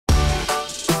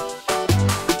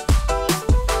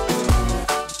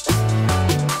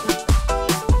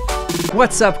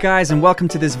What's up guys, and welcome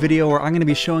to this video where I'm going to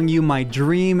be showing you my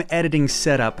dream editing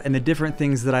setup and the different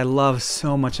things that I love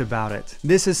so much about it.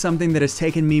 This is something that has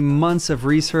taken me months of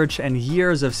research and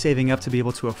years of saving up to be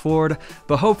able to afford,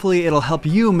 but hopefully it'll help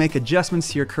you make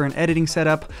adjustments to your current editing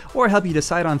setup or help you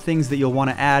decide on things that you'll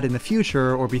want to add in the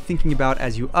future or be thinking about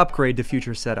as you upgrade to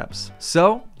future setups.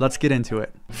 So let's get into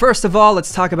it. First of all,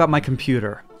 let's talk about my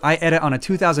computer. I edit on a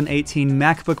 2018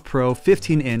 MacBook Pro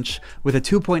 15-inch with a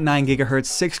 2.9 GHz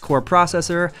 6-core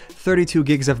processor, 32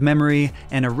 gigs of memory,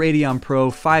 and a Radeon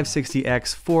Pro 560X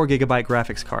 4GB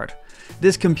graphics card.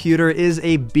 This computer is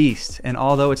a beast, and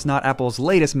although it's not Apple's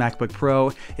latest MacBook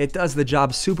Pro, it does the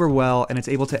job super well and it's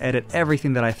able to edit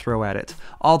everything that I throw at it,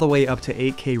 all the way up to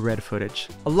 8K RED footage.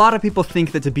 A lot of people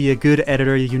think that to be a good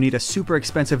editor you need a super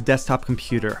expensive desktop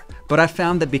computer, but I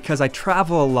found that because I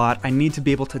travel a lot, I need to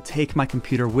be able to take my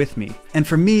computer with me. And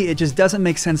for me, it just doesn't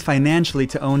make sense financially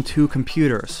to own two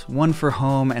computers, one for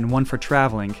home and one for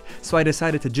traveling, so I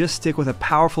decided to just stick with a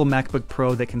powerful MacBook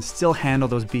Pro that can still handle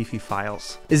those beefy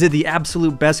files. Is it the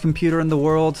absolute best computer in the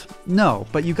world? No,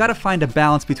 but you gotta find a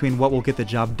balance between what will get the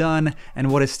job done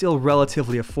and what is still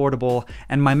relatively affordable,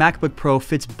 and my MacBook Pro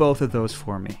fits both of those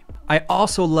for me. I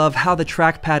also love how the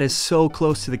trackpad is so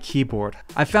close to the keyboard.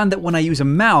 I found that when I use a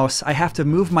mouse, I have to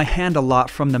move my hand a lot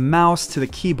from the mouse to the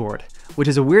keyboard, which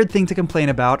is a weird thing to complain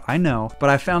about, I know, but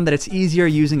I found that it's easier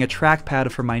using a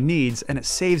trackpad for my needs and it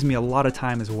saves me a lot of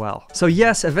time as well. So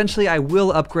yes, eventually I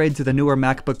will upgrade to the newer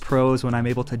MacBook Pros when I'm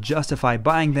able to justify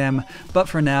buying them, but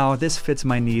for now, this fits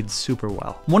my needs super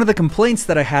well. One of the complaints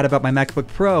that I had about my MacBook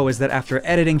Pro is that after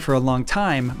editing for a long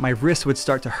time, my wrist would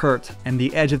start to hurt and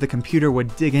the edge of the computer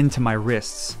would dig into my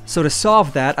wrists. So to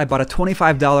solve that, I bought a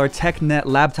 $25 TechNet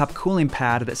laptop cooling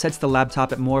pad that sets the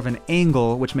laptop at more of an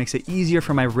angle, which makes it easier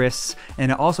for my wrists,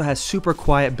 and it also has super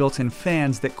quiet built-in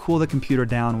fans that cool the computer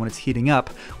down when it's heating up,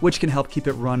 which can help keep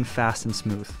it run fast and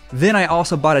smooth. Then I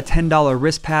also bought a $10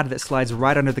 wrist pad that slides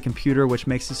right under the computer, which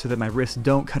makes it so that my wrists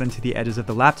don't cut into the edges of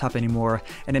the laptop anymore,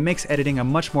 and it makes editing a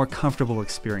much more comfortable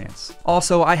experience.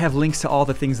 Also, I have links to all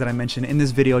the things that I mentioned in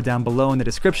this video down below in the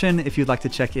description if you'd like to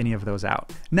check any of those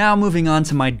out. Now moving on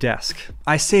to my desk.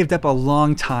 I saved up a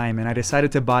long time and I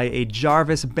decided to buy a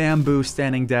Jarvis bamboo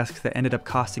standing desk that ended up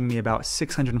costing me about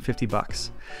 $650.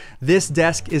 This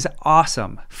desk is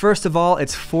awesome. First of all,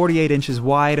 it's 48 inches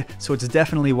wide, so it's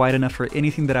definitely wide enough for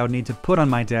anything that I would need to put on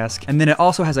my desk, and then it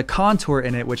also has a contour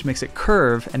in it which makes it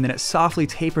curve, and then it softly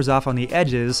tapers off on the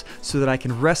edges so that I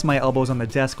can rest my elbows on the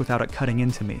desk without it cutting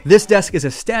into me. This desk is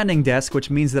a standing desk, which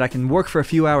means that I can work for a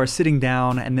few hours sitting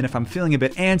down, and then if I'm feeling a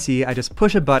bit antsy, I just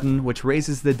push a button which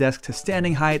raises the desk to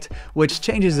standing height, which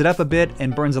changes it up a bit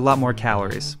and burns a lot more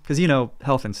calories, because you know,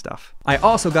 health and stuff. I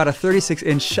also got a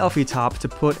 36-inch shelfie top to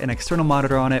put an external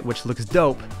monitor on it, which looks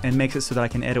dope and makes it so that I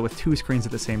can edit with two screens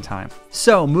at the same time.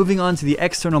 So moving on to the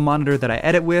external monitor that I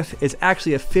edit with, is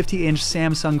actually a 50-inch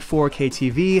Samsung 4K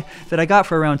TV that I got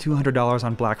for around $200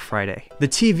 on Black Friday. The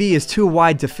TV is too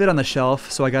wide to fit on the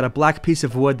shelf, so I got a black piece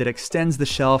of wood that extends the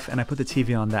shelf and I put the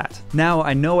TV on that. Now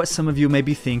I know what some of you may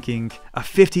be thinking, a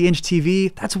 50-inch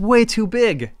TV? That's way too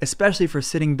big, especially for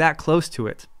sitting that close to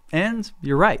it. And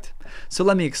you're right. So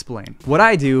let me explain. What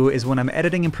I do is when I'm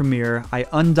editing in Premiere, I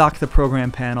undock the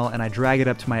program panel and I drag it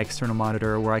up to my external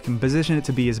monitor where I can position it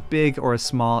to be as big or as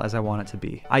small as I want it to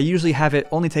be. I usually have it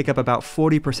only take up about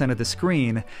 40% of the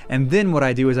screen, and then what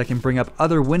I do is I can bring up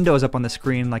other windows up on the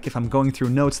screen, like if I'm going through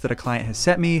notes that a client has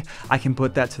sent me, I can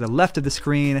put that to the left of the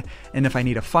screen, and if I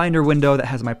need a Finder window that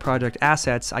has my project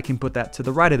assets, I can put that to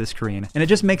the right of the screen. And it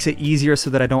just makes it easier so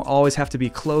that I don't always have to be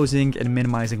closing and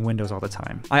minimizing windows all the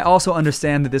time. I also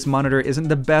understand that this monitor isn't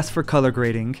the best for color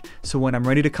grading, so when I'm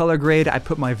ready to color grade, I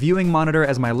put my viewing monitor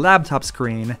as my laptop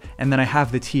screen, and then I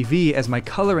have the TV as my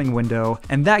coloring window,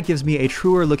 and that gives me a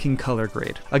truer looking color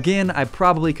grade. Again, I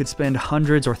probably could spend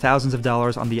hundreds or thousands of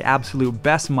dollars on the absolute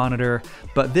best monitor,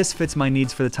 but this fits my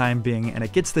needs for the time being, and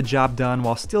it gets the job done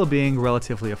while still being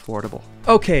relatively affordable.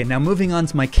 Okay, now moving on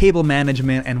to my cable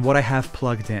management and what I have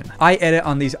plugged in. I edit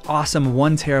on these awesome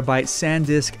 1TB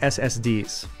SanDisk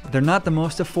SSDs. They're not the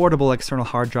most affordable external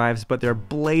hard drives, but they're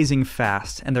blazing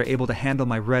fast and they're able to handle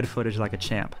my RED footage like a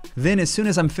champ. Then as soon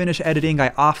as I'm finished editing, I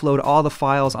offload all the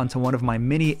files onto one of my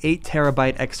mini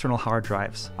 8TB external hard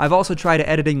drives. I've also tried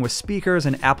editing with speakers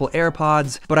and Apple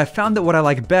AirPods, but I found that what I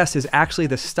like best is actually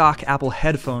the stock Apple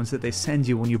headphones that they send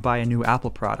you when you buy a new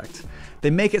Apple product. They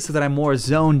make it so that I'm more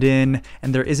zoned in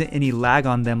and there isn't any lag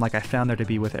on them like I found there to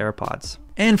be with AirPods.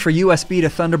 And for USB to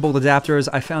Thunderbolt adapters,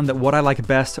 I found that what I like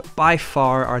best by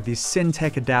far are these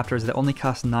Syntec adapters that only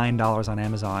cost $9 on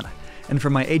Amazon. And for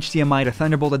my HDMI to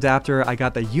Thunderbolt adapter, I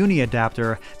got the Uni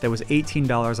adapter that was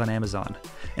 $18 on Amazon.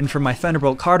 And for my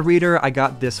Thunderbolt card reader, I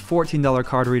got this $14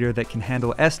 card reader that can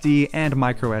handle SD and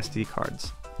micro SD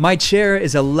cards. My chair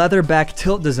is a leather-back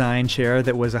tilt design chair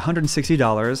that was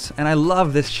 $160, and I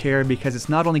love this chair because it's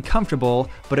not only comfortable,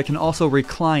 but it can also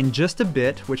recline just a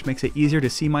bit, which makes it easier to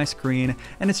see my screen,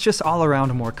 and it's just all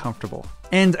around more comfortable.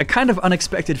 And a kind of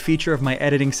unexpected feature of my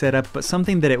editing setup, but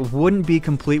something that it wouldn't be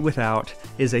complete without,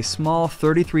 is a small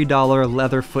 $33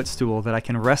 leather footstool that I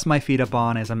can rest my feet up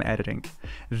on as I'm editing.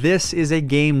 This is a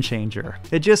game changer.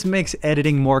 It just makes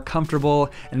editing more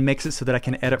comfortable and makes it so that I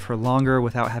can edit for longer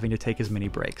without having to take as many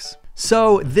breaks.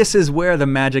 So this is where the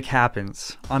magic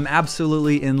happens. I'm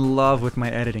absolutely in love with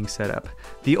my editing setup.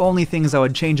 The only things I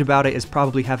would change about it is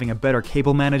probably having a better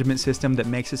cable management system that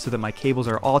makes it so that my cables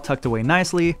are all tucked away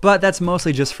nicely, but that's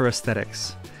mostly just for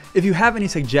aesthetics. If you have any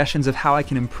suggestions of how I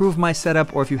can improve my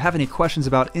setup, or if you have any questions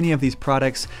about any of these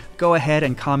products, go ahead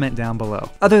and comment down below.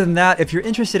 Other than that, if you're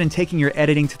interested in taking your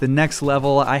editing to the next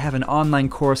level, I have an online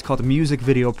course called Music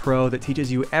Video Pro that teaches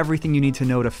you everything you need to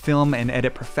know to film and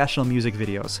edit professional music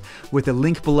videos, with a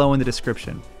link below in the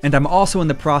description. And I'm also in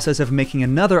the process of making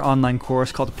another online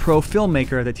course called Pro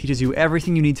Filmmaker that teaches you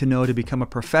everything you need to know to become a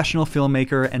professional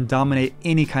filmmaker and dominate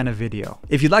any kind of video.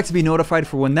 If you'd like to be notified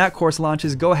for when that course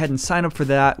launches, go ahead and sign up for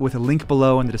that with a link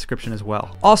below in the description as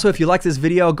well. Also, if you like this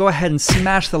video, go ahead and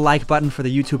smash the like button for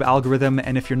the YouTube algorithm,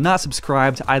 and if you're not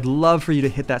subscribed, I'd love for you to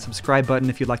hit that subscribe button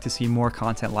if you'd like to see more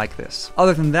content like this.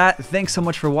 Other than that, thanks so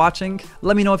much for watching.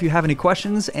 Let me know if you have any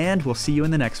questions, and we'll see you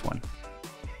in the next one.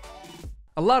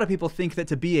 A lot of people think that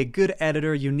to be a good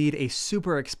editor, you need a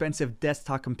super expensive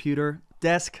desktop computer.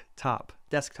 Desktop.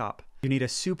 You need a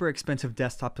super expensive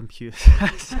desktop computer.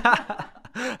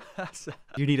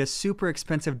 You need a super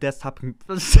expensive desktop.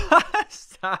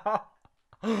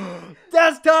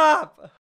 Desktop!